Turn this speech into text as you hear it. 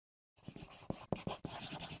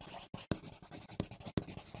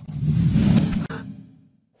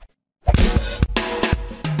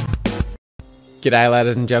G'day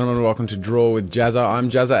ladies and gentlemen, welcome to Draw with Jazza. I'm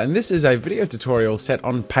Jazza and this is a video tutorial set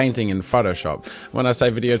on painting in Photoshop. When I say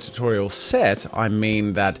video tutorial set, I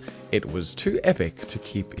mean that it was too epic to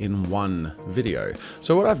keep in one video.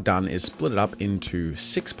 So what I've done is split it up into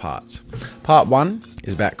 6 parts. Part 1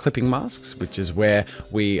 is about clipping masks, which is where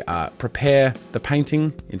we prepare the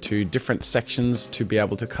painting into different sections to be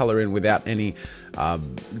able to color in without any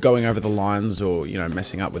going over the lines or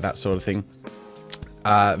messing up with that sort of thing.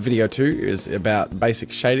 Video 2 is about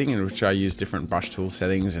basic shading, in which I use different brush tool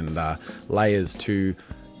settings and layers to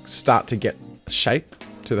start to get shape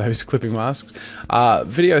to those clipping masks.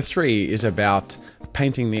 Video 3 is about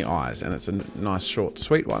painting the eyes, and it's a nice short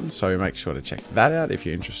sweet one, so make sure to check that out if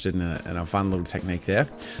you're interested in a fun little technique there.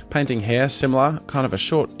 Painting hair, similar, kind of a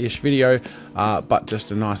short-ish video, but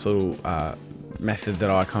just a nice little method that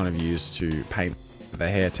I kind of use to paint the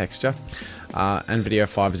hair texture. And video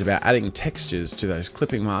 5 is about adding textures to those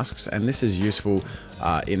clipping masks, and this is useful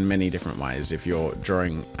in many different ways. If you're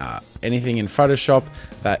drawing anything in Photoshop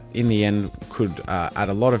that in the end could add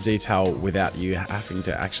a lot of detail without you having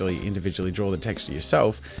to actually individually draw the texture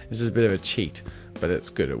yourself, this is a bit of a cheat, but it's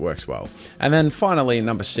good, it works well. And then finally,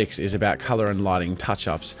 number 6 is about color and lighting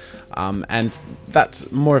touch-ups, and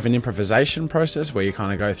that's more of an improvisation process where you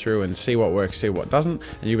kind of go through and see what works, see what doesn't,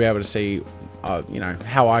 and you'll be able to see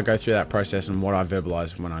how I go through that process and what I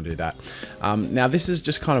verbalize when I do that. Now this is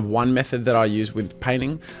just kind of one method that I use with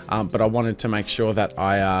painting, but I wanted to make sure that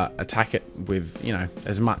I attack it with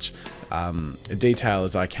as much detail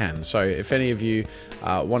as I can. So if any of you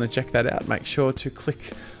want to check that out, make sure to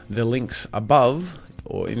click the links above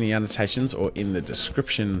or in the annotations or in the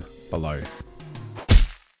description below.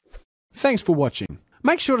 Thanks for watching.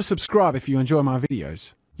 Make sure to subscribe if you enjoy my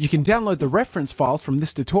videos. You can download the reference files from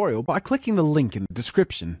this tutorial by clicking the link in the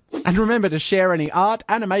description. And remember to share any art,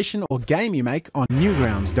 animation or game you make on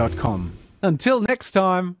Newgrounds.com. Until next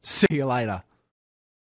time, see you later.